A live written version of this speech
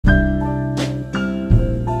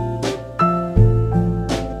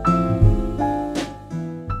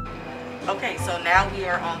now we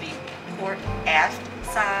are on the port aft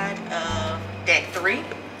side of deck 3.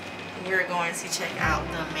 We're going to check out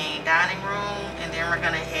the main dining room, and then we're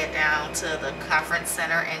going to head down to the conference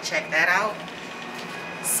center and check that out.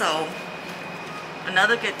 So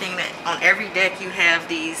another good thing that on every deck you have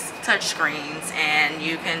these touch screens, and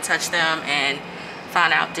you can touch them and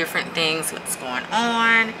find out different things, what's going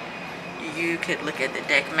on. You could look at the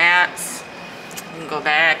deck maps. You can go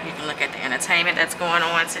back, you can look at the entertainment that's going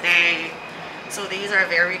on today. So these are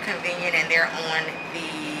very convenient, and they're on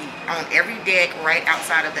every deck right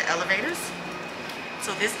outside of the elevators.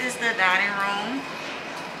 So this is the dining room,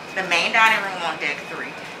 the main dining room on deck 3.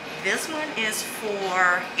 This one is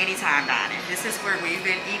for anytime dining. This is where we've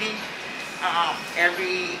been eating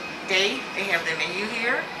every day. They have the menu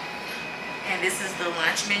here, and this is the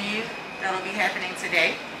lunch menu that'll be happening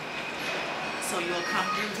today. So you'll come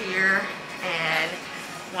through here, and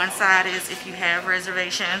one side is if you have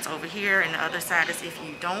reservations over here, and the other side is if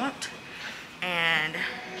you don't. And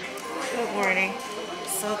good morning.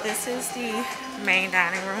 So this is the main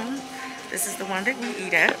dining room. This is the one that we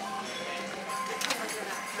eat at.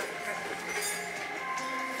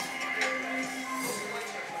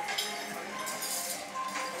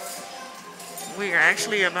 We are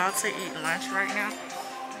actually about to eat lunch right now.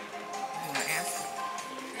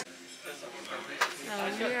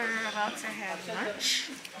 So we are about to have lunch.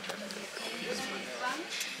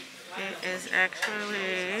 It is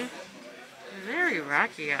actually very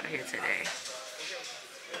rocky out here today.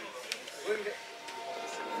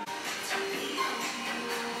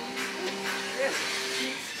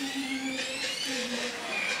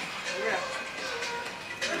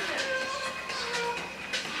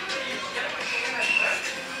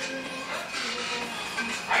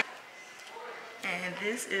 And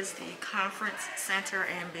this is the conference center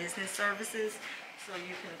and business services. So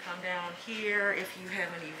you can come down here if you have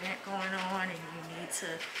an event going on and you need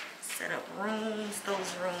to set up rooms.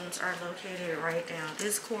 Those rooms are located right down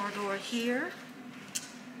this corridor here.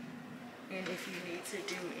 And if you need to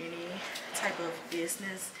do any type of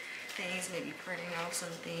business things, maybe printing out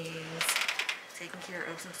some things, taking care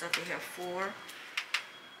of some stuff, they have four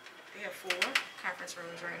conference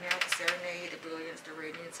rooms right now: the Serenade, the Brilliance, the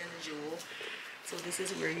Radiance, and the Jewel. So this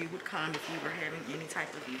is where you would come if you were having any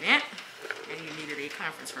type of event and you needed a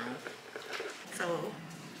conference room. So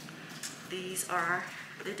these are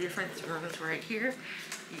the different rooms right here.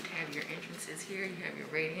 You have your entrances here. You have your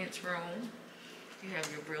Radiance room. You have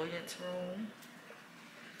your Brilliance room,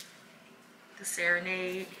 the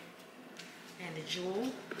Serenade, and the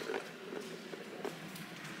Jewel.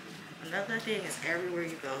 Another thing is everywhere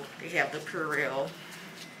you go, they have the Purell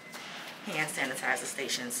hand sanitizer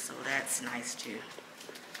stations, so that's nice too.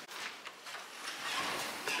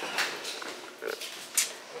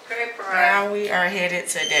 Okay, now we are headed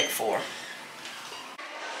to deck 4.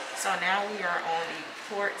 So now we are on the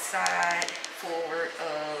port side forward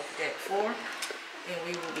of deck 4, and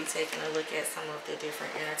we will be taking a look at some of the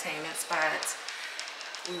different entertainment spots.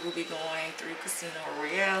 We will be going through Casino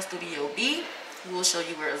Royale, Studio B. We will show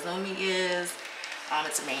you where Azumi is.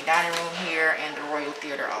 It's a main dining room here, and the Royal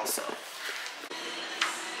Theater also.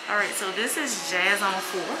 Alright, so this is Jazz on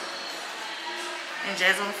 4. And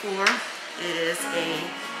Jazz on 4 is a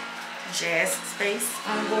jazz space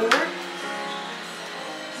on board.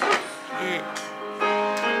 It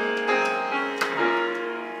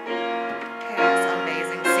has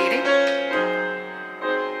amazing seating. You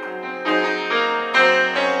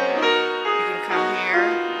can come here,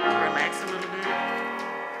 relax a little bit.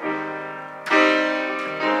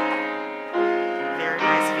 Very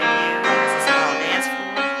nice venue. There's a small dance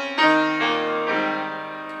floor.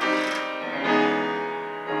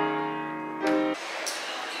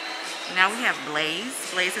 Now we have Blaze.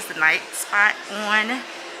 Blaze is the night spot on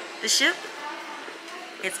the ship.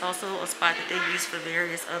 It's also a spot that they use for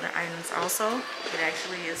various other items also. It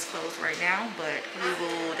actually is closed right now, but we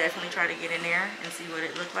will definitely try to get in there and see what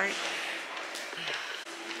it looked like.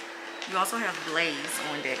 You also have Blaze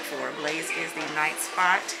on deck 4. Blaze is the night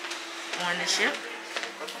spot on the ship.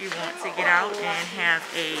 If you want to get out and have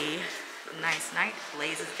a nice night,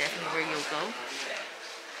 Blaze is definitely where you'll go.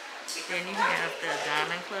 Then you have the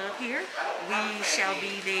Diamond Club here. We shall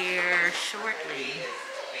be there shortly.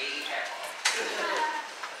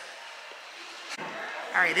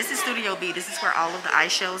 Alright, this is Studio B. This is where all of the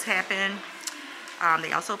ice shows happen.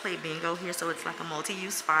 They also play bingo here, so it's like a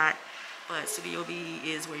multi-use spot. But Studio B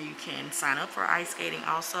is where you can sign up for ice skating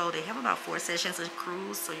also. They have about 4 sessions of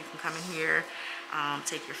cruise, so you can come in here,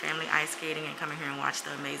 take your family ice skating, and come in here and watch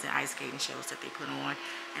the amazing ice skating shows that they put on.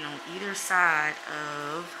 And on either side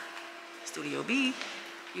of Studio B,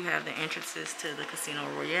 you have the entrances to the Casino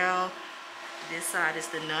Royale This side is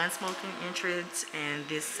the non-smoking entrance, and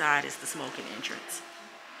this side is the smoking entrance.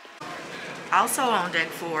 Also on deck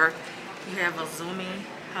 4, you have Azumi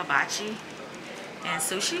Hibachi and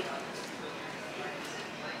sushi.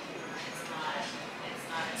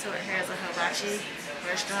 So it has a hibachi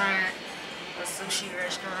restaurant, a sushi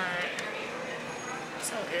restaurant.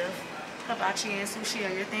 So if hibachi and sushi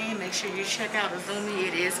are your thing, make sure you check out Azumi.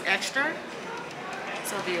 It is extra,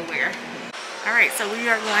 so be aware. Alright, so we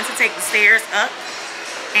are going to take the stairs up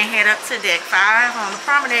and head up to deck 5 on the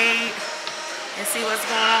promenade and see what's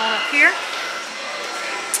going on up here.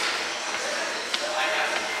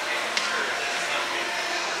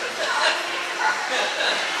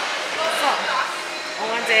 So,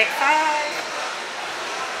 on deck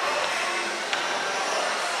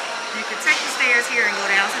 5, you can take the stairs here and go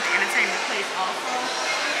down to the entertainment place also.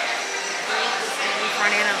 The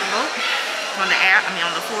front end of the boat, on the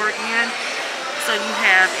forward end. So you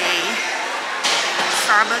have a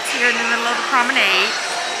Starbucks here in the middle of the promenade.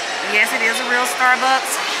 Yes, it is a real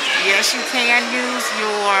Starbucks. Yes, you can use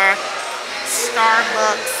your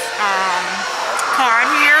Starbucks card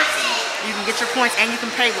here. You can get your points and you can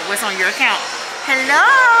pay with what's on your account. Hello!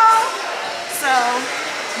 So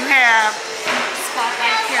you have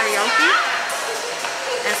Spotlight Karaoke.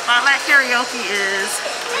 And Spotlight Karaoke is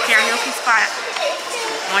a karaoke spot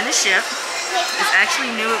on the ship. It's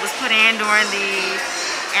actually new. It was put in during the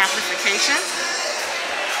amplification.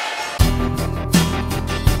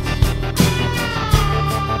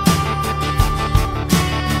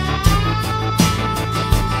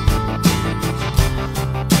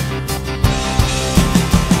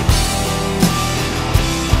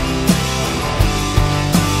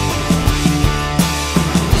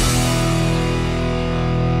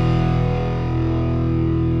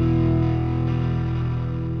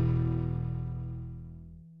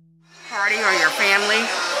 Or your family.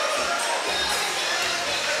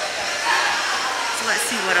 So let's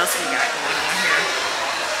see what else we got going on here.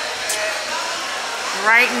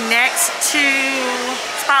 Right next to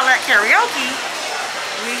Spotlight Karaoke,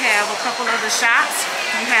 we have a couple of the shops.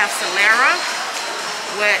 We have Solera,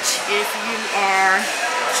 which if you are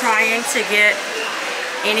trying to get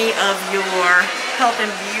any of your health and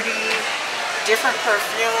beauty, different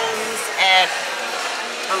perfumes at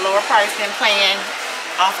a lower price than paying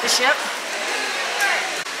off the ship.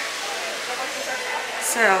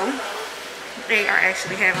 So they are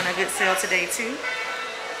actually having a good sale today too.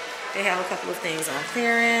 They have a couple of things on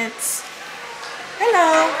clearance.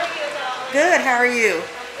 Hello. Good, how are you?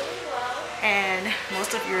 And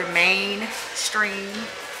most of your mainstream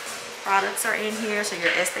products are in here. So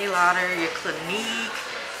your Estee Lauder, your Clinique,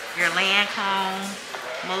 your Lancome.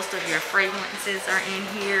 Most of your fragrances are in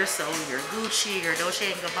here. So your Gucci, your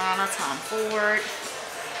Dolce & Gabbana, Tom Ford.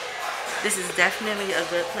 This is definitely a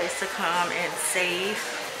good place to come and save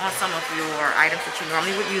on some of your items that you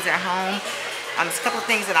normally would use at home. There's a couple of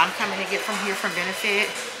things that I'm coming to get from here from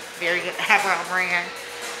Benefit. Very good eyebrow brand.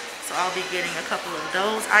 So I'll be getting a couple of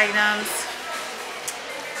those items.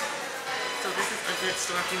 So this is a good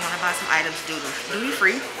store if you want to buy some items duty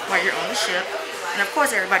free while you're on the ship. And of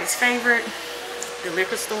course, everybody's favorite, the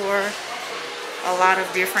liquor store. A lot of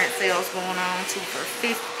different sales going on. 2 for $50,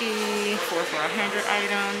 4 for $100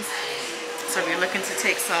 items. So if you're looking to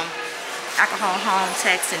take some alcohol home,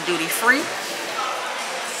 tax, and duty free.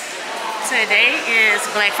 Today is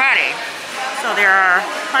Black Friday. So there are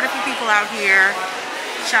quite a few people out here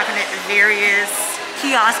shopping at the various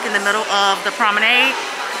kiosks in the middle of the promenade.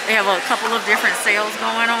 They have a couple of different sales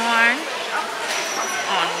going on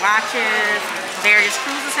watches, various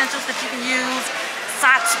cruise essentials that you can use,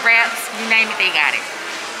 socks, wraps, you name it, they got it.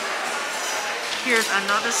 Here's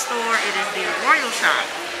another store. It is the Royal Shop.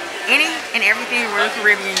 Any and everything Royal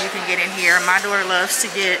Caribbean you can get in here. My daughter loves to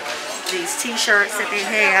get these t-shirts that they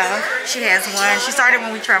have. She has one. She started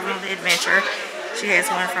when we traveled on the Adventure. She has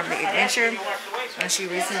one from the Adventure. And she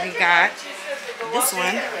recently got this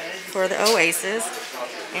one for the Oasis.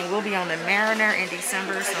 And we'll be on the Mariner in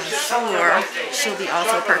December, so I'm sure she'll be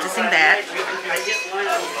also purchasing that.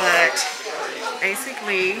 But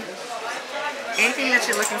basically, anything that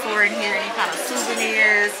you're looking for in here, any kind of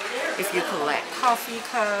souvenirs, if you collect coffee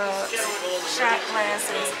cups, shot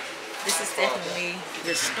glasses, this is definitely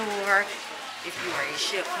your store. If you are a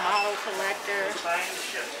ship model collector,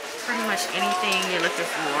 pretty much anything you're looking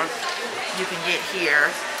for, you can get here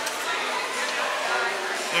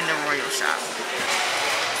in the Royal Shop.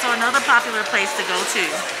 So another popular place to go to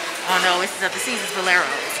on the Oasis of the Seas is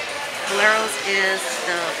Bolero's. Bolero's is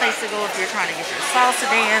the place to go if you're trying to get your salsa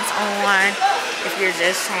dance on, if you're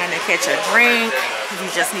just trying to catch a drink, if you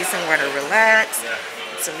just need somewhere to relax.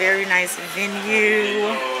 It's a very nice venue.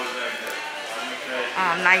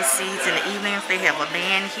 Nice seats in the evenings. They have a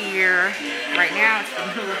band here. Right now it's the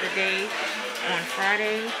middle of the day on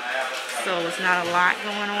Friday, so it's not a lot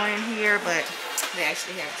going on in here, but they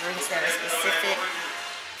actually have drinks that are specific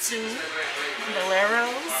to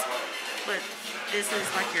boleros. But this is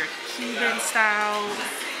like your Cuban style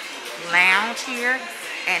lounge here,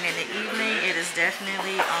 and in the evening it is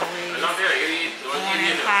definitely always on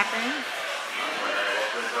and popping.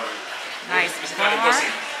 Nice bar.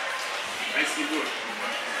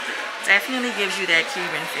 Definitely gives you that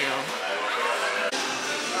Cuban feel.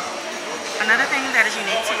 Another thing that is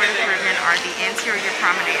unique to Royal Caribbean are the interior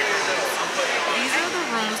promenade rooms. These are the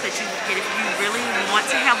rooms that you get if you really want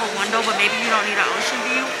to have a window, but maybe you don't need an ocean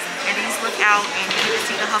view. And these look out and you can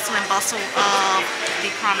see the hustle and bustle of the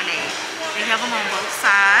promenade. They have them on both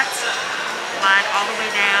sides, lined all the way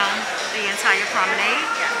down the entire promenade.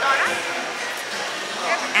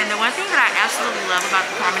 And the one thing that I absolutely love about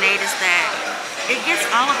the promenade is that it gets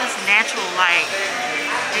all of this natural light.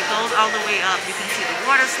 It goes all the way up. You can see the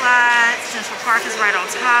water slides. Central Park is right on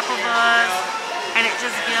top of us. And it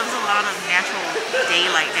just gives a lot of natural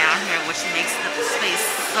daylight down here, which makes the space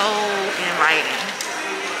so inviting.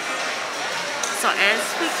 So as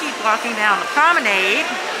we keep walking down the promenade,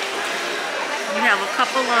 you have a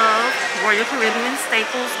couple of Royal Caribbean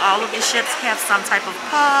staples. All of the ships have some type of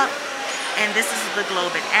pub. And this is the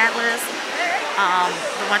Globe and Atlas.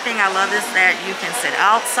 The one thing I love is that you can sit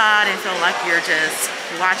outside and feel like you're just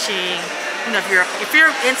watching. You know, if you're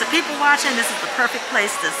into people watching, this is the perfect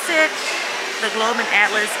place to sit. The Globe and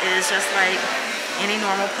Atlas is just like any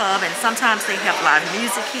normal pub, and sometimes they have live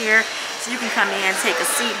music here, so you can come in, take a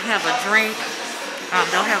seat, have a drink.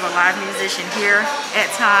 They'll have a live musician here at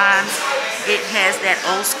times. It has that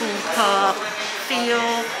old school pub feel.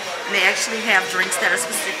 They actually have drinks that are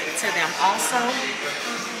specific to them also,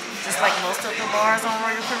 just like most of the bars on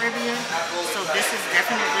Royal Caribbean. So this is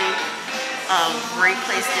definitely a great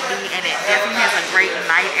place to be, and it definitely has a great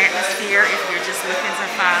night atmosphere if you're just looking to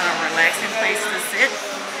find a relaxing place to sit.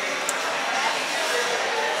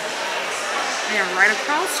 And right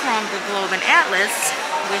across from the Globe and Atlas,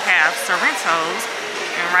 we have Sorrento's,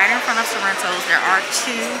 and right in front of Sorrento's there are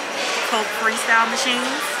 2 Coke Freestyle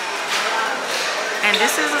machines. And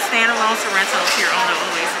this is a standalone Sorrento's here on the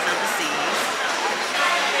Oasis of the Seas.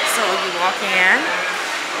 So you walk in,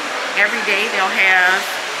 every day they'll have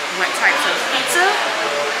what types of pizza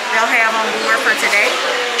they'll have on board for today.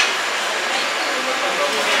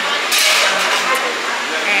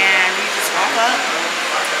 And you just walk up,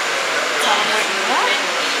 tell them what you want.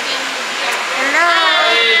 Hello,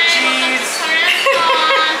 cheese.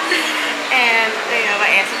 And they have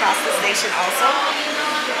an anti-pasta station also.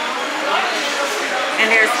 And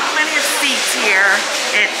there's plenty of seats here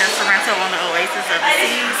at the Sorrento on the Oasis of the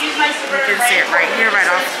Seas. You can sit right here, right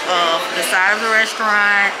off of the side of the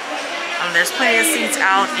restaurant. There's plenty of seats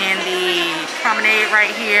out in the promenade right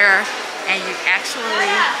here. And you actually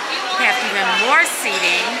have even more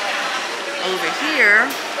seating over here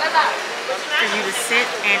for you to sit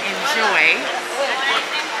and enjoy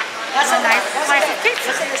a nice slice of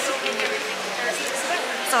pizza.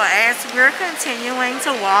 So as we're continuing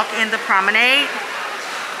to walk in the promenade,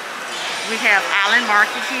 we have Island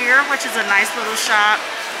Market here, which is a nice little shop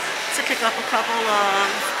to pick up a couple of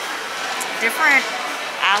different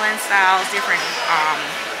island styles, different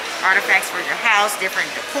artifacts for your house, different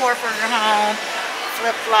decor for your home,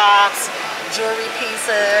 flip-flops, jewelry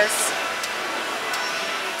pieces.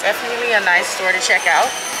 Definitely a nice store to check out.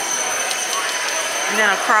 And then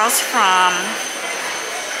across from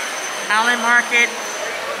Island Market,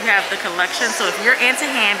 you have the collection. So if you're into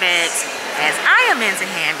handbags, as I am into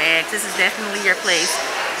handbags, this is definitely your place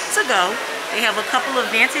to go. They have a couple of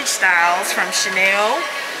vintage styles from Chanel,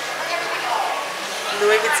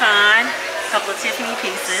 Louis Vuitton, a couple of Tiffany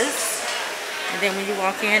pieces. And then when you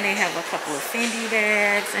walk in, they have a couple of Fendi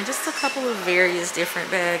bags and just a couple of various different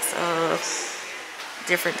bags of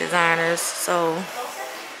different designers. So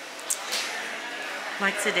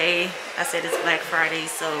like today, I said it's Black Friday,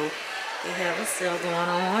 so they have a sale going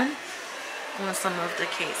on some of the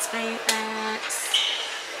Kate Spade bags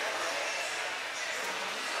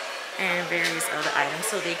and various other items.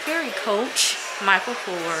 So they carry Coach, Michael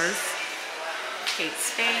Kors, Kate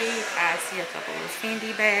Spade. I see a couple of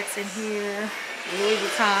Fendi bags in here, Louis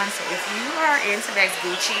Vuitton. So if you are into bags,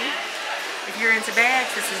 Gucci, if you're into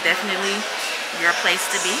bags, this is definitely your place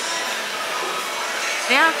to be.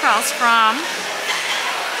 Then across from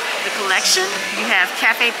the collection, you have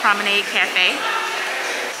Cafe Promenade Cafe.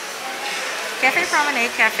 Cafe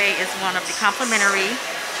Promenade Cafe is one of the complimentary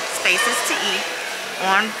spaces to eat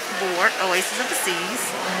on board Oasis of the Seas.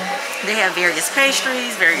 They have various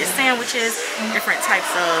pastries, various sandwiches, different types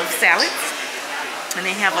of salads. And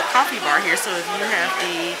they have a coffee bar here, so if you have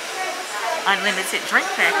the unlimited drink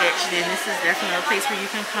package, then this is definitely a place where you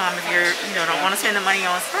can come. If you're, don't want to spend the money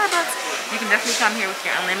on Starbucks, you can definitely come here with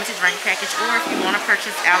your unlimited drink package. Or if you want to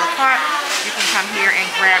purchase a la carte, you can come here and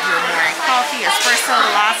grab your morning coffee, espresso,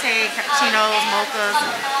 latte, cappuccinos, mochas.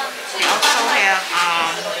 They also have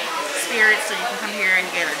spirits, so you can come here and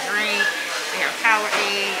get a drink. They have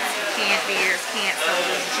Powerades, canned beers, canned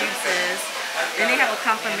sodas, juices. Then they have a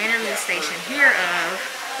complimentary station here of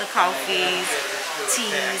the coffees,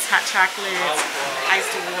 teas, hot chocolates,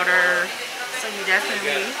 iced water. So you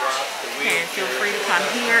definitely can feel free to come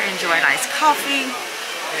here, enjoy a nice coffee,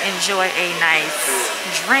 enjoy a nice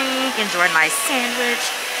drink, enjoy a nice sandwich,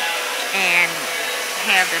 and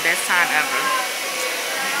have the best time ever.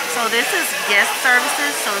 So this is guest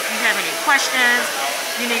services. So if you have any questions,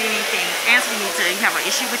 you need anything answered, you have an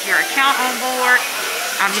issue with your account on board,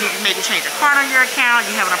 you need to maybe change a card on your account,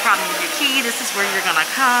 you're having a problem with your key, this is where you're gonna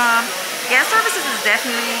come. Guest services is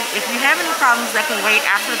definitely, if you have any problems that can wait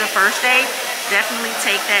after the first day, definitely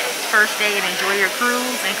take that first day and enjoy your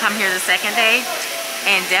cruise and come here the second day.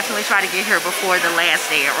 And definitely try to get here before the last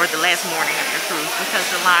day or the last morning of your cruise, because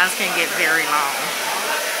the lines can get very long.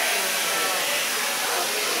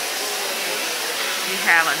 You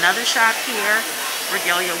have another shop here,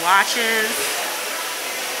 Regalia Watches.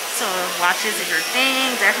 So if watches is your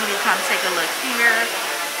thing, definitely come take a look here.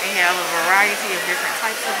 They have a variety of different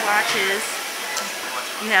types of watches.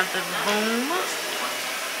 You have the Boom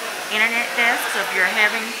internet desk. So if you're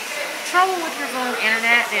having trouble with your Boom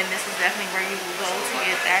internet, then this is definitely where you will go to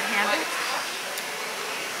get that handled.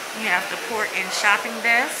 You have the port and shopping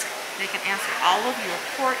desk. They can answer all of your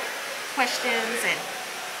port questions and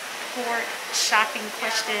port shopping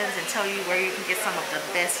questions and tell you where you can get some of the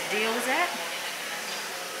best deals at.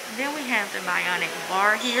 Then we have the Bionic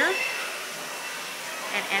Bar here.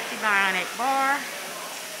 And at the Bionic Bar,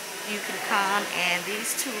 you can come and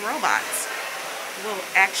these two robots will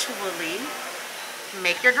actually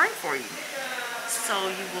make your drink for you. So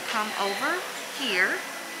you will come over here,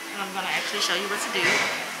 and I'm going to actually show you what to do.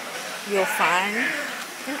 You'll find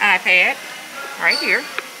an iPad right here,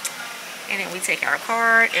 and then we take our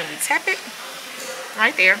card and we tap it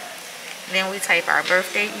right there. And then we type our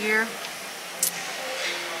birthday year.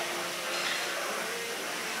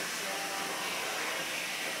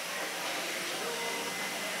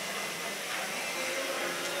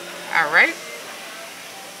 All right.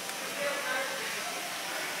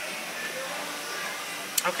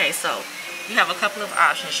 Okay, so you have a couple of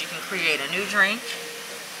options. You can create a new drink.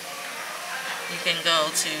 You can go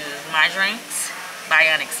to My Drinks,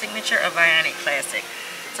 Bionic Signature, or Bionic Classic.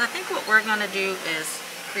 So I think what we're gonna do is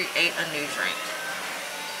create a new drink.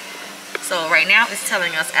 So right now it's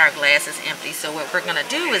telling us our glass is empty. So what we're gonna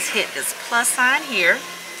do is hit this plus sign here,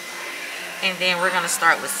 and then we're gonna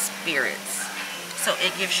start with spirits. So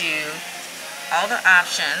it gives you all the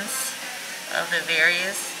options of the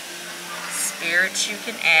various spirits you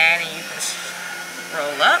can add, and you can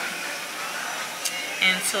roll up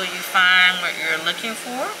until you find what you're looking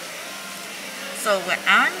for. So what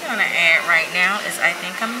I'm gonna add right now is, I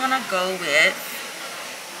think I'm gonna go with,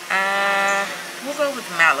 we'll go with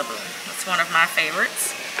Malibu. It's one of my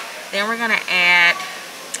favorites. Then we're gonna add,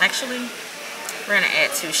 actually, we're gonna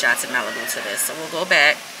add 2 shots of Malibu to this. So we'll go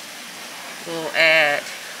back. We'll add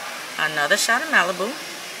another shot of Malibu.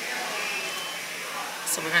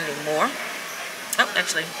 So we're going to do more. Oh,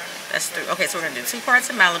 actually, that's 3. Okay, so we're going to do 2 parts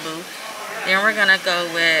of Malibu. Then we're going to go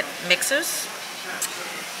with mixers.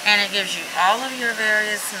 And it gives you all of your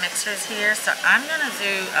various mixers here. So I'm going to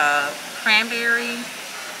do cranberry.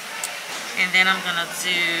 And then I'm going to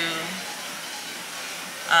do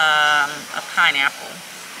a pineapple.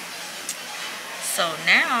 So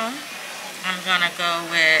now I'm going to go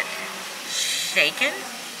with shaken.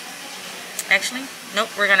 Actually, nope,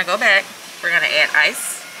 we're gonna go back. We're gonna add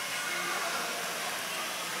ice.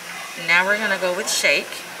 Now we're gonna go with shake.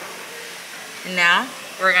 Now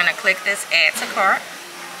we're gonna click this add to cart,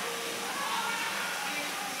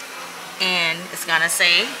 and it's gonna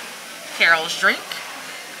say Carol's drink.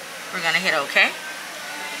 We're gonna hit OK,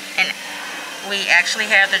 and we actually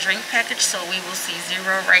have the drink package, so we will see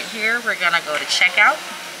 0 right here. We're gonna go to checkout.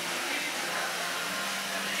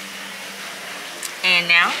 And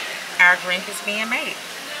now our drink is being made.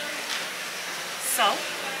 So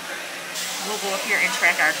we'll go up here and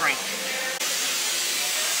track our drink.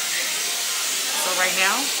 So right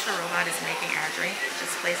now the robot is making our drink.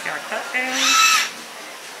 Just placed our cup down.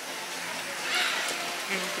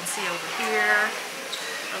 And you can see over here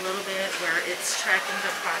a little little bit where it's tracking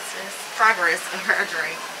the progress of our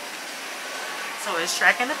drink. So it's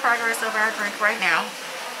tracking the progress of our drink right now.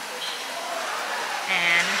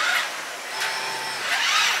 And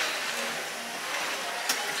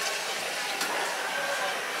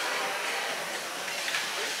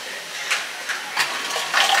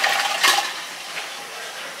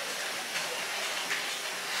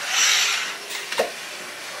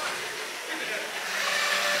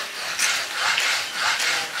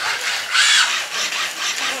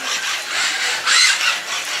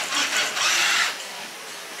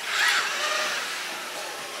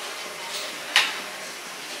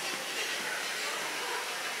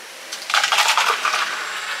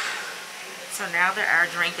so now that our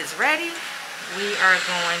drink is ready, we are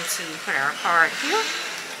going to put our card here.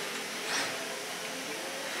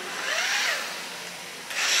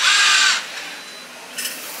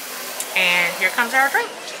 And here comes our drink.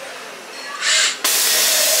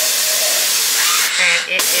 And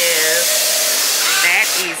it is that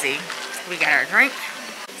easy. We got our drink.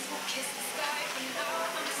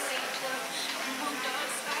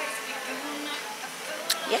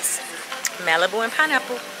 Yes, Malibu and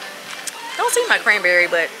pineapple. Don't see my cranberry,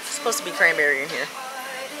 but it's supposed to be cranberry in here.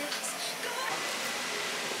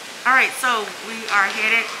 All right, so we are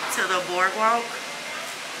headed to the boardwalk.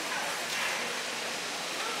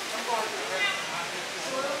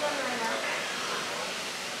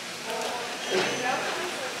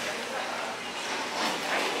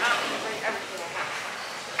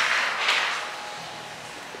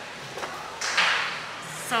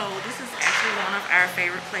 So this is actually one of our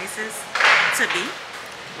favorite places to be.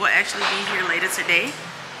 We'll actually be here later today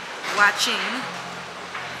watching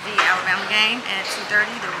the Alabama game at 2:30.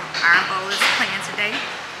 The Iron Bowl is playing today.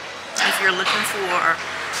 If you're looking for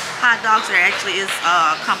hot dogs, there actually is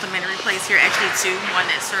a complimentary place here, actually two. One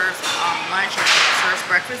that serves lunch or serves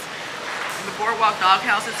breakfast. The Boardwalk Dog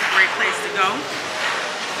House is a great place to go.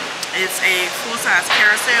 It's a full-size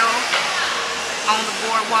carousel on the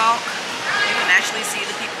boardwalk. You can actually see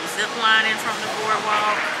the people zip lining from the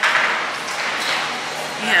boardwalk.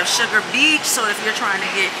 You have Sugar Beach, so if you're trying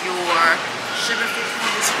to get your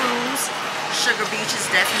sugar-free screws, Sugar Beach is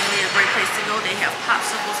definitely a great place to go. They have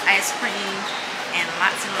popsicles, ice cream, and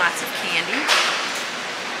lots of candy.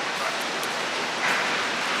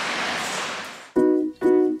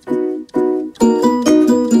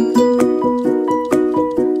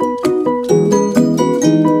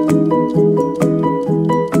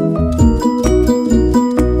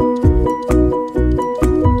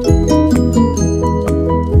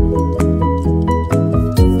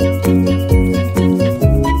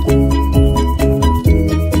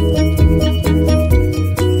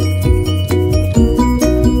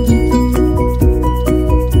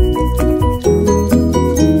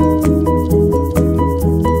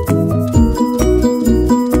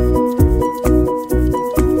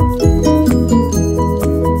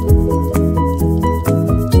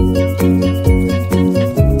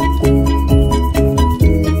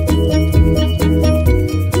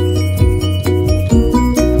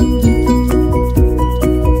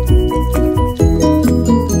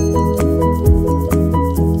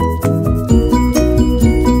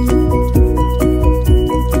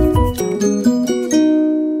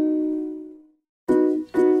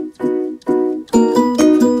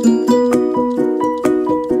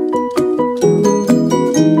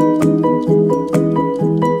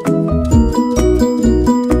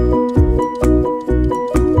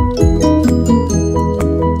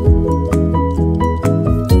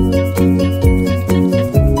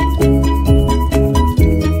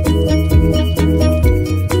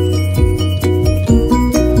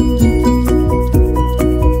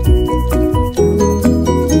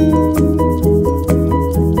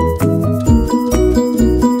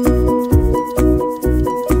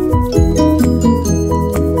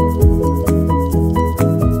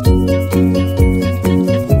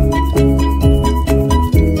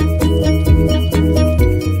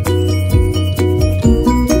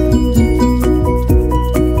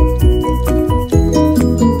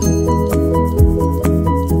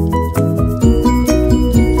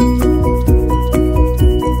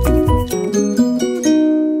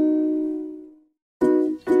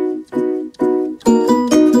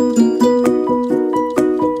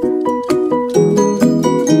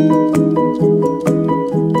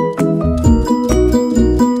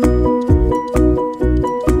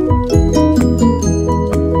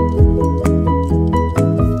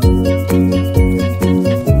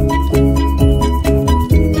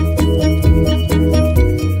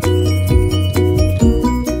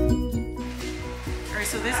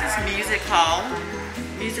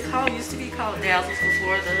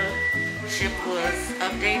 the ship was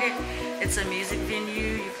updated. It's a music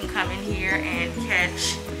venue. You can come in here and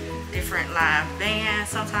catch different live bands.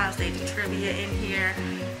 Sometimes they do trivia in here.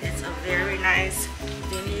 It's a very nice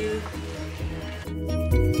venue.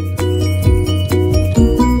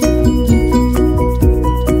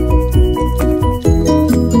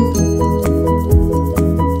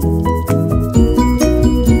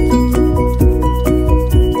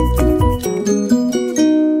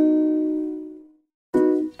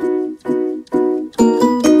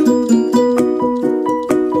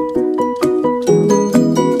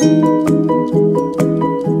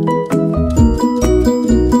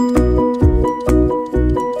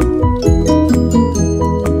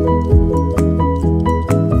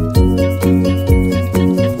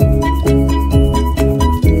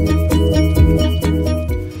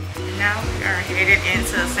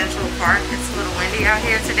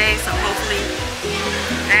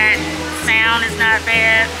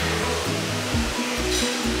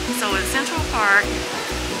 So in Central Park,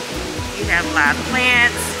 you have live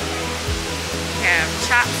plants, you have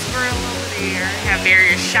Chops Grill over there, you have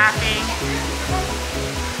various shopping,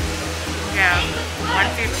 you have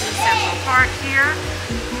 150 Central Park here.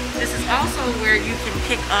 This is also where you can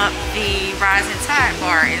pick up the Rising Tide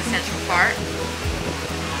bar in Central Park.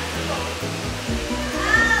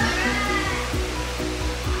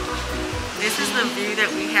 This is the view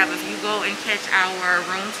that we have. If you go and catch our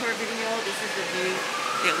room tour video, this is the view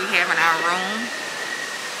that we have in our room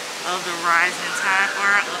of the Rising Tide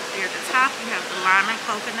bar. Up there at the top, you have the lime and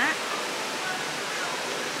coconut.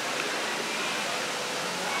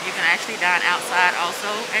 You can actually dine outside also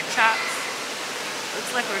at Chops.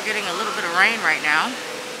 Looks like we're getting a little bit of rain right now.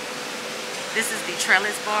 This is the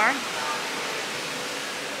trellis bar.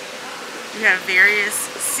 You have various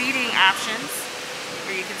seating options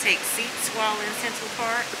where you can take seats while in Central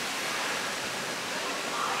Park.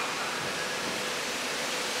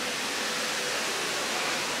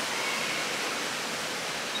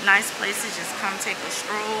 Nice place to just come take a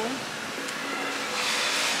stroll.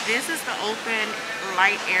 This is the open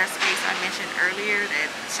light airspace I mentioned earlier that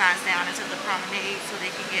shines down into the promenade so they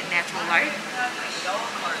can get natural light.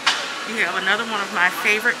 You have another one of my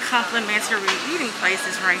favorite complimentary eating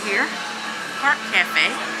places right here, Park Cafe.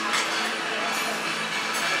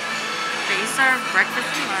 They serve breakfast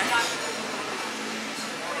and lunch.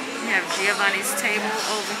 You have Giovanni's table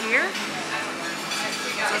over here.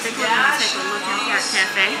 So I think we're going to take a look in Park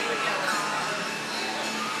Cafe.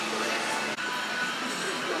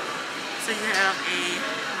 So you have a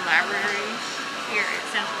library here at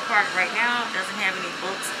Central Park right now. It doesn't have any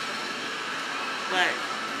books, but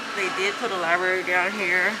they did put a library down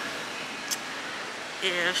here.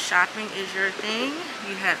 If shopping is your thing,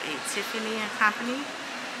 you have a Tiffany & Company.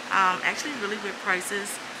 Actually really good prices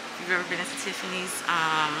if you've ever been to Tiffany's,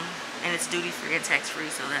 and it's duty free and tax free,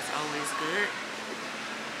 so that's always good.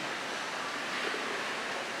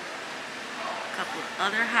 A couple of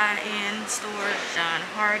other high-end stores, John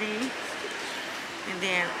Hardy, and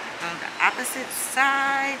then on the opposite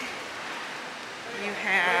side you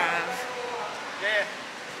have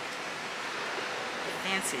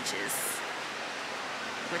Vintages,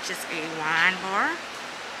 which is a wine bar.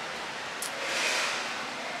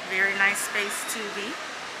 Very nice space to be.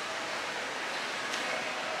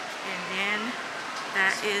 And then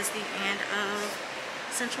that is the end of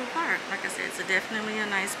Central Park. Like I said, it's definitely a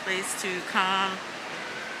nice place to come,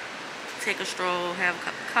 take a stroll, have a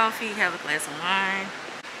cup of coffee, have a glass of wine.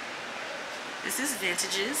 This is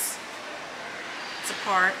Vintages. It's a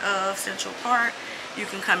part of Central Park. You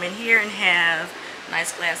can come in here and have a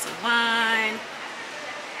nice glass of wine.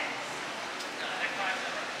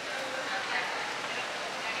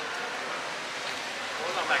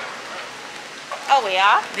 Oh,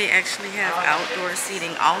 yeah? They actually have outdoor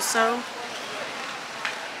seating also.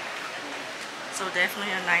 So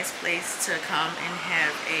definitely a nice place to come and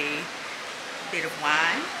have a bit of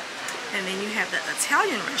wine. And then you have the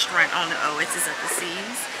Italian restaurant on the Oasis of the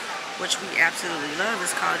Seas, which we absolutely love.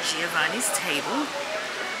 It's called Giovanni's Table.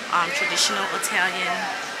 Traditional Italian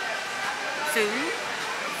food.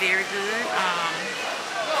 Very good.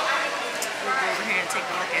 We'll go over here and take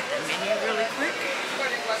a look at the menu really quick.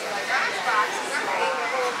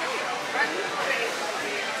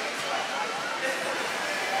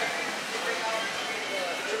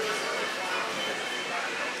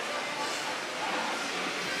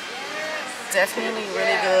 Definitely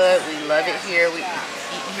really good. We love it here. We've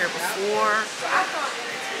eaten here before.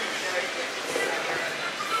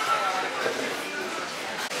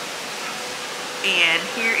 And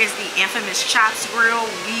here is the infamous Chops Grill.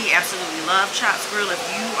 We absolutely love Chops Grill. If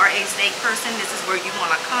you are a steak person, this is where you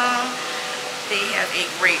want to come. They have a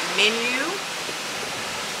great menu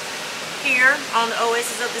here on the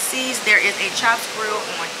Oasis of the Seas. There is a chops grill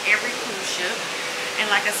on every cruise ship. And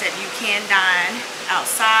like I said, you can dine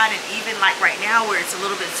outside, and even like right now where it's a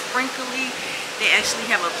little bit sprinkly, they actually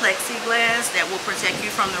have a plexiglass that will protect you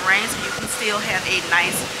from the rain, so you can still have a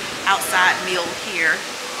nice outside meal here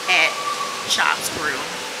at Chops Grill.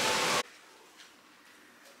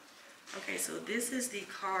 Okay, so this is the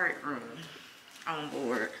card room on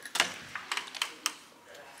board.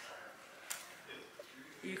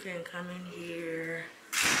 You can come in here,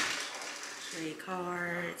 trade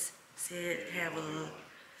cards, sit, have a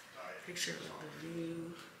picture of the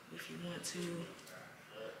view if you want to.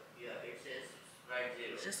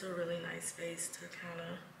 It's just a really nice space to kind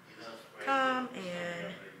of come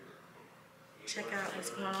and check out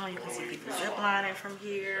what's going on. You can see people ziplining from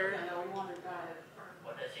here,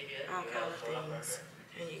 all kind of things.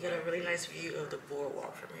 And you get a really nice view of the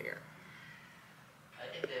boardwalk from here.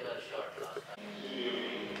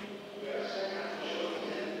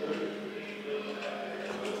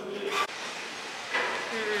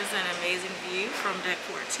 Here is an amazing view from deck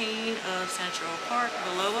 14 of Central Park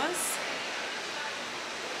below us.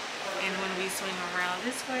 And when we swing around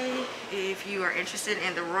this way, if you are interested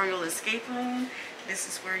in the Royal Escape Room, this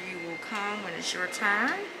is where you will come when it's your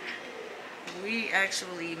turn. We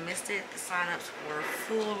actually missed it. The sign-ups were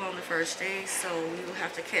full on the first day, so we will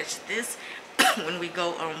have to catch this when we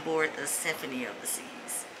go on board the Symphony of the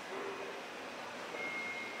Seas.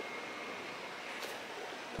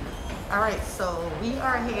 Alright, so we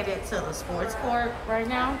are headed to the sports court right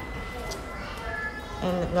now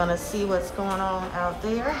and gonna see what's going on out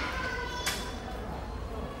there.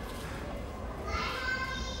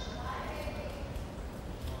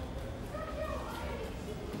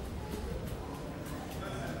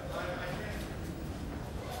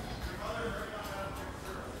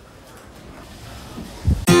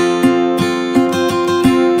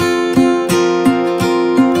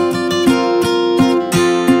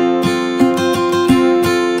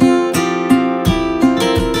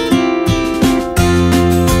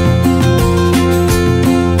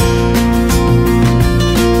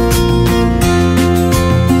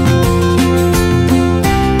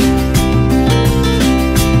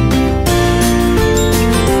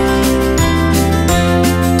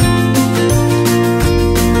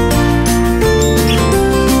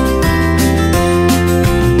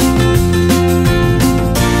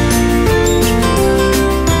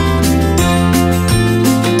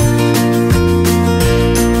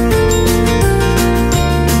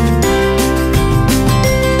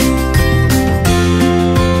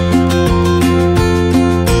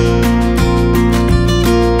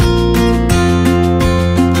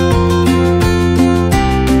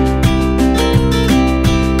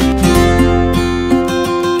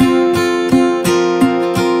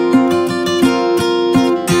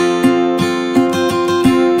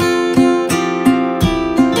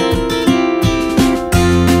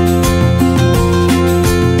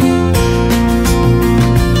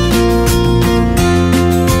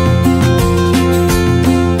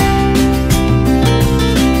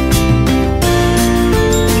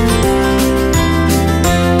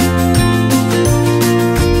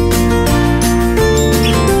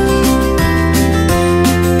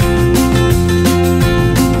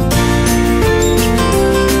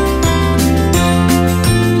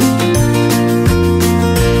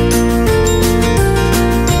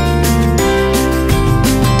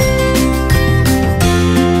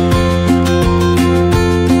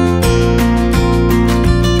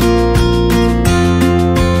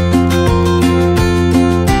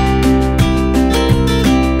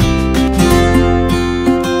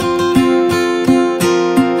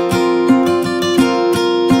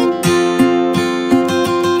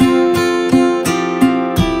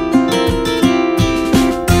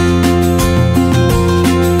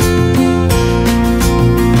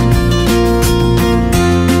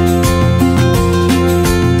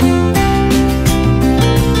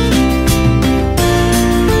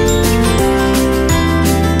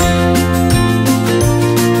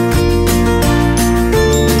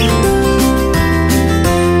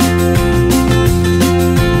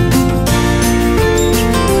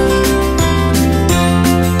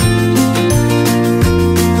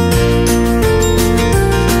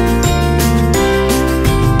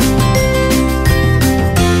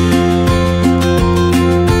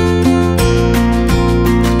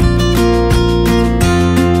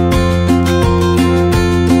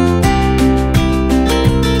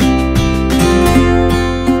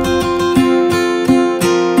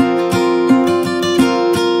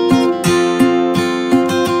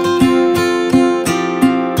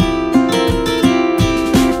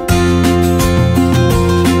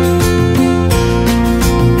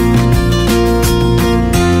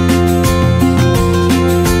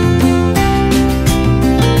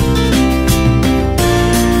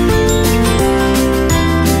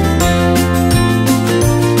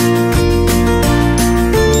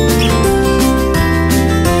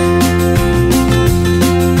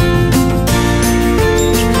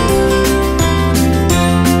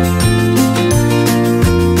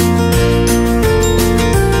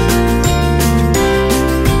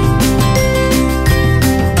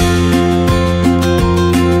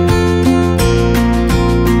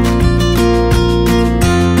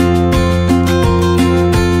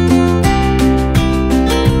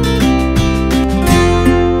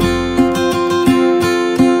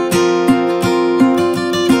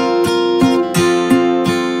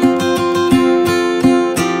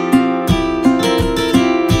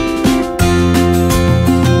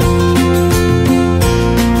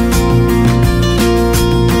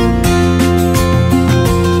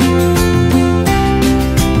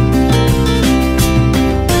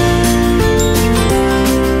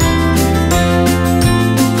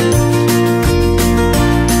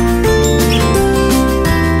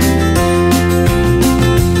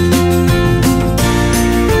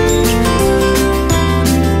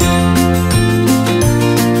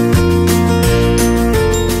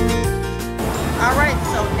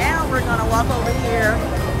 here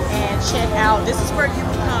and check out. This is where you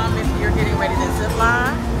can come if you're getting ready to zip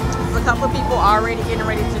line. There's a couple of people already getting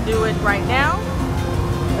ready to do it right now.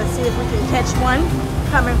 Let's see if we can catch one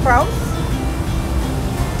coming across.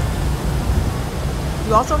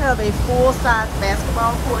 You also have a full-size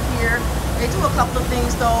basketball court here. They do a couple of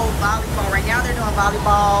things though. Volleyball, right now they're doing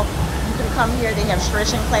volleyball. You can come here, they have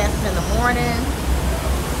stretching classes in the morning.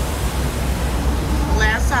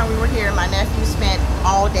 Last time we were here, my nephew spent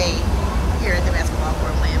all day here at the basketball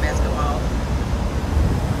court playing basketball.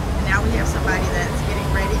 And now we have somebody that's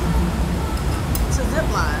getting ready to zip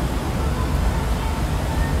line.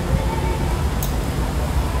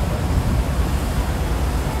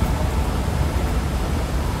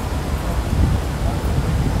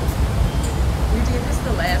 We did this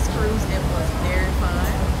the last cruise. It was very fun.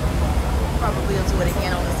 Probably will do it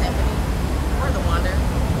again on the Symphony or the Wonder.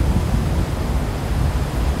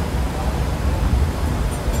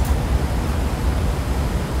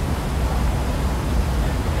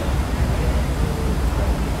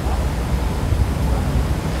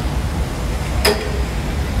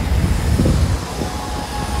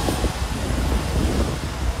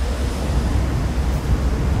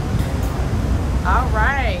 All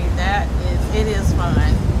right, it is fun to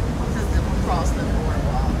zip across the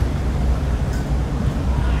boardwalk.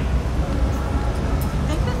 I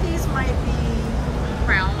think that these might be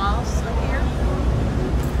crown moths up here.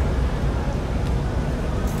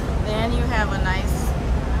 Then you have a nice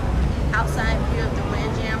outside view of the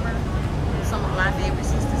Windjammer. Some of my favorite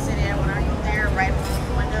seats to sit in when I get there, right from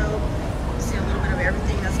the window. See a little bit of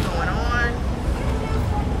everything that's going on.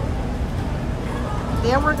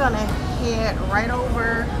 Then we're gonna head right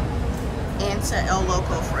over into El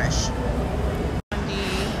Loco Fresh. On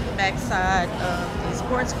the backside of the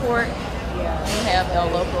sports court, you have El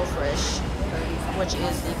Loco Fresh, which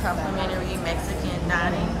is the complimentary Mexican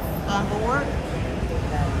dining on board.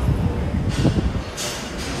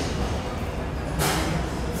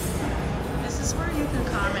 This is where you can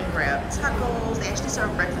come and grab tacos. They actually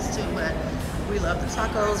serve breakfast too, but we love the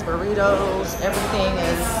tacos, burritos, everything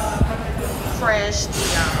is fresh.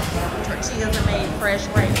 The tortillas are made fresh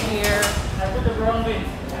right here.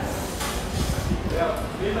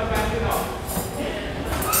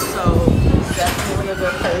 So it's definitely a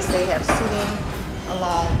good place. They have seating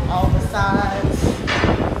along all the sides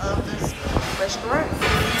of this restaurant.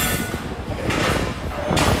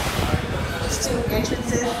 There's two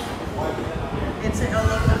entrances into El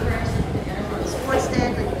Loco Fresh. You can enter from the sports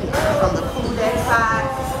deck or you can enter from the pool deck side.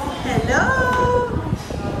 Hello!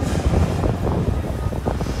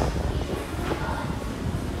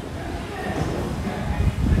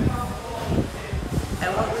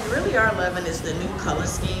 Are loving is the new color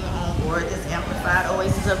scheme on board this amplified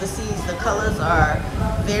Oasis of the Seas. The colors are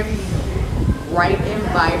very bright and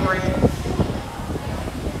vibrant.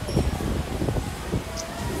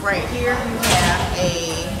 Right here you have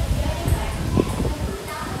a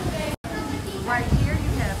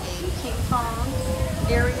ping pong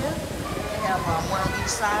area. They have one on each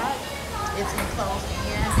side. It's enclosed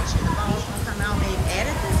in. Make sure the balls don't come out. They've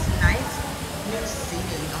added this nice new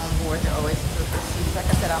seating on board the Oasis of the Seas. Like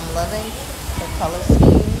I said, I'm loving the color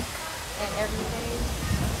scheme and everything.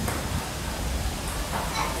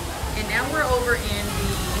 And now we're over in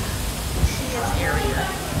the kids area.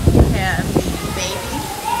 You have the baby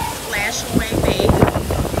splash away baby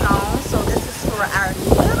zone. So this is for our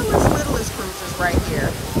littlest cruisers right here.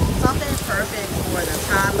 Something perfect for the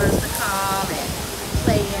toddlers to come and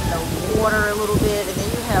play in the water a little bit. And then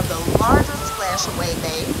you have the larger splash away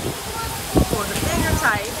baby for the bigger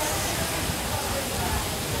types.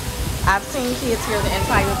 I've seen kids here the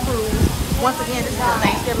entire cruise. Once again, this is a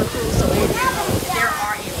Thanksgiving cruise, so there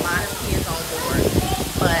are a lot of kids on board.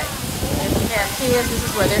 But if you have kids, this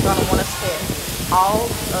is where they're going to want to spend all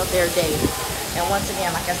of their day. And once again,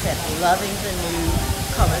 like I said, loving the new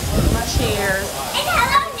color scheme chairs. And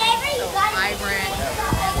hello, neighbor, so vibrant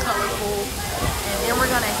and colorful. And then we're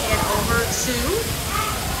going to head over to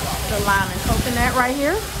the lime and coconut right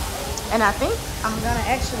here. And I think I'm gonna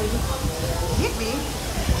actually get me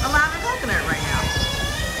a lime and coconut right now.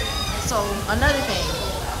 So another thing,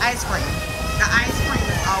 ice cream. The ice cream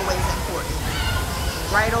is always important.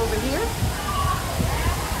 Right over here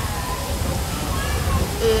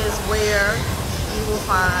is where you will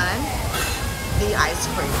find the ice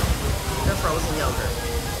cream, the frozen yogurt.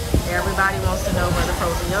 Everybody wants to know where the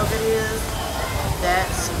frozen yogurt is.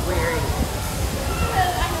 That's where it is.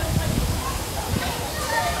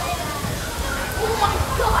 Oh my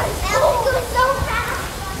God, it's going so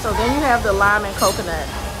fast. So then you have the lime and coconut.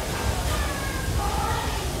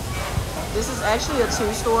 This is actually a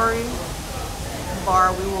two-story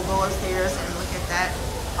bar. We will go upstairs and look at that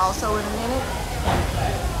also in a minute.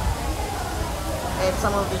 And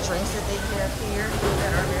some of the drinks that they have here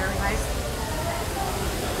that are very nice.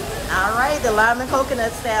 All right, the lime and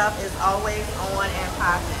coconut staff is always on and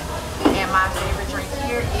popping. And my favorite drink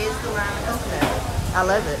here is the lime and coconut. I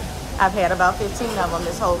love it. I've had about 15 of them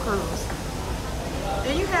this whole cruise.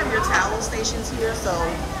 Then you have your towel stations here. So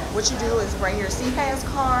what you do is bring your CPAS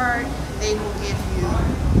card. They will give you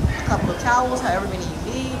a couple of towels, however many you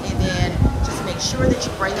need, and then just make sure that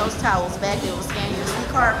you bring those towels back. They will scan your C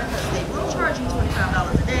card because they will charge you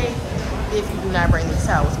 $25 a day if you do not bring these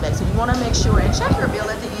towels back. So you want to make sure and check your bill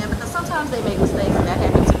at the end, because sometimes they make mistakes, and that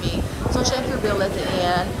happened to me. So check your bill at the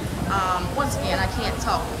end. Once again, I can't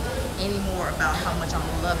talk anymore about how much I'm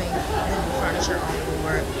loving the new furniture on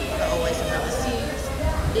board the Oasis of the Seas.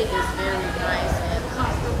 It is very nice and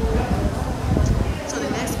comfortable. So the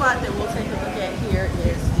next spot that we'll take a look at here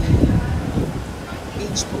is the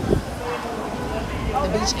beach pool, the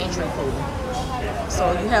beach entry pool.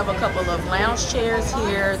 So you have a couple of lounge chairs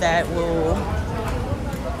here that will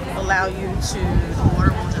allow you to, the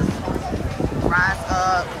water will just rise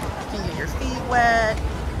up, you can get your feet wet.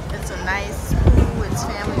 It's a nice pool, it's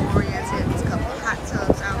family oriented. There's a couple of hot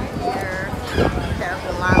tubs out here. You have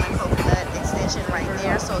the lime and coconut extension right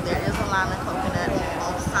there. So there is a lime and coconut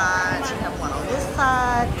on both sides. You have one on this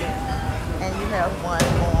side, and you have one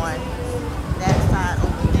on that side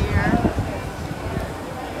over there.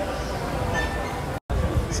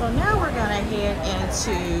 So now we're gonna head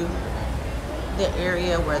into the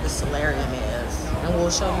area where the solarium is, and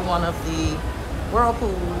we'll show you one of the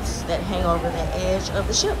whirlpools that hang over the edge of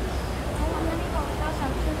the ship.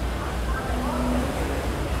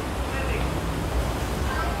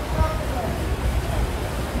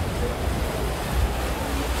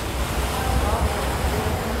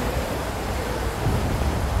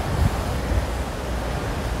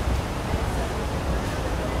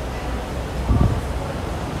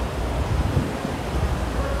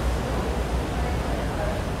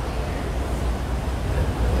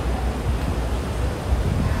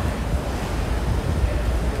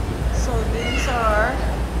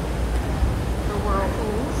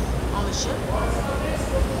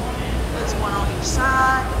 It's one on each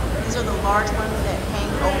side. These are the large ones that hang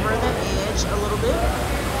over the edge a little bit.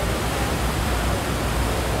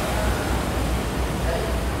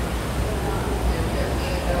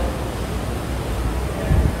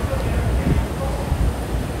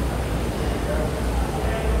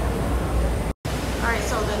 Alright,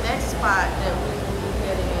 so the next spot that we will be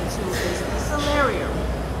heading into is the solarium.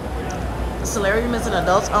 The solarium is an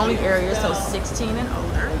adults only area, so 16 and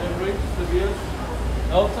older.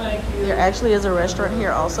 Oh, thank you. There actually is a restaurant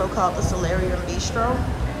here also called the Solarium Bistro.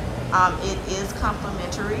 It is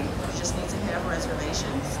complimentary. You just need to have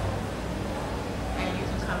reservations. And you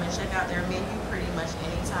can come and check out their menu pretty much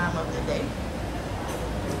any time of the day.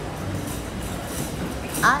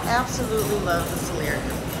 I absolutely love the solarium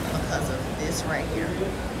because of this right here.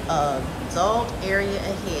 Adult area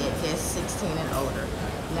ahead is 16 and older.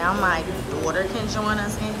 Now my daughter can join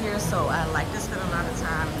us in here, so I like to spend a lot of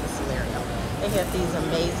time in the solarium. They have these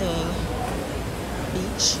amazing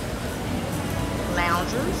beach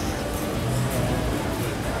loungers.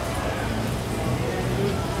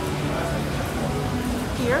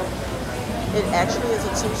 Here, it actually is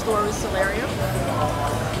a 2-story solarium.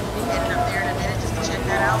 We'll be headed up there in a minute just to check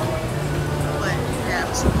that out. But you have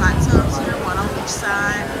 2 hot tubs here, one on each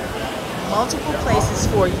side. Multiple places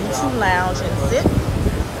for you to lounge and sit.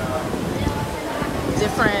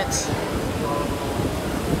 Different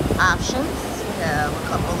options. You have a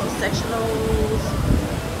couple of sectionals.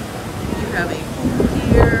 You have a pool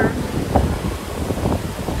here.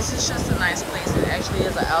 This is just a nice place. It actually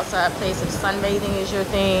is an outside place if sunbathing is your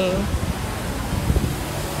thing.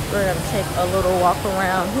 We're going to take a little walk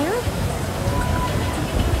around here.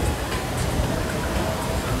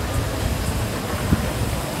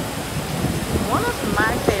 One of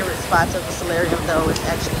my favorite spots of the solarium, though, is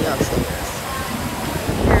actually upstairs.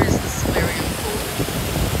 Here is the solarium pool.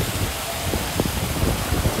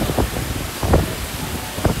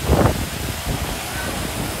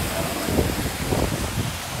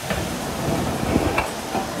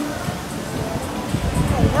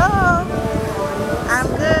 Hello, I'm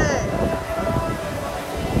good.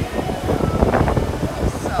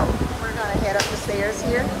 So we're gonna head up the stairs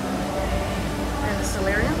here in the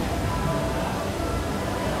solarium.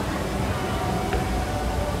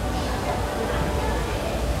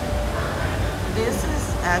 This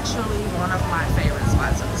is actually one of my favorite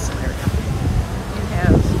spots of the solarium. You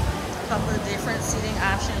have a couple of different seating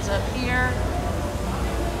options up here.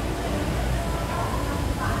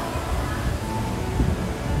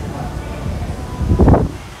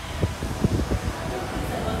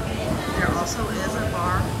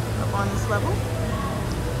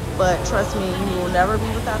 but trust me, you will never be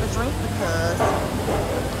without a drink because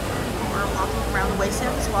we're walking around. The wait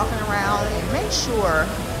staff is walking around, and make sure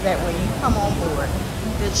that when you come on board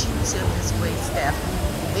that you tip this wait staff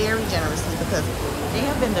very generously because they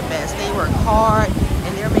have been the best. They work hard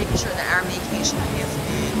and they're making sure that our vacation has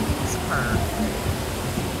been superb.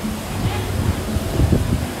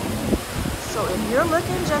 So if you're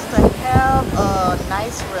looking just to have a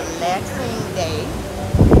nice relaxing day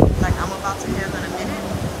like I'm about to have in a minute,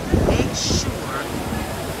 make sure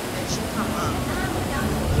that you come up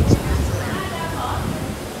to this area.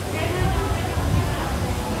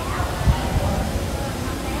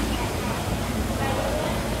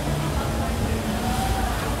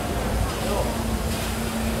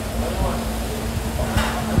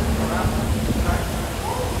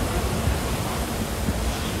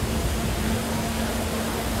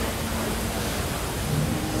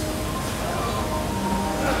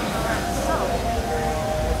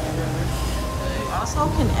 Also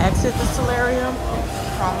can exit the solarium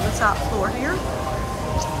from the top floor here,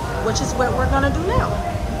 which is what we're going to do now.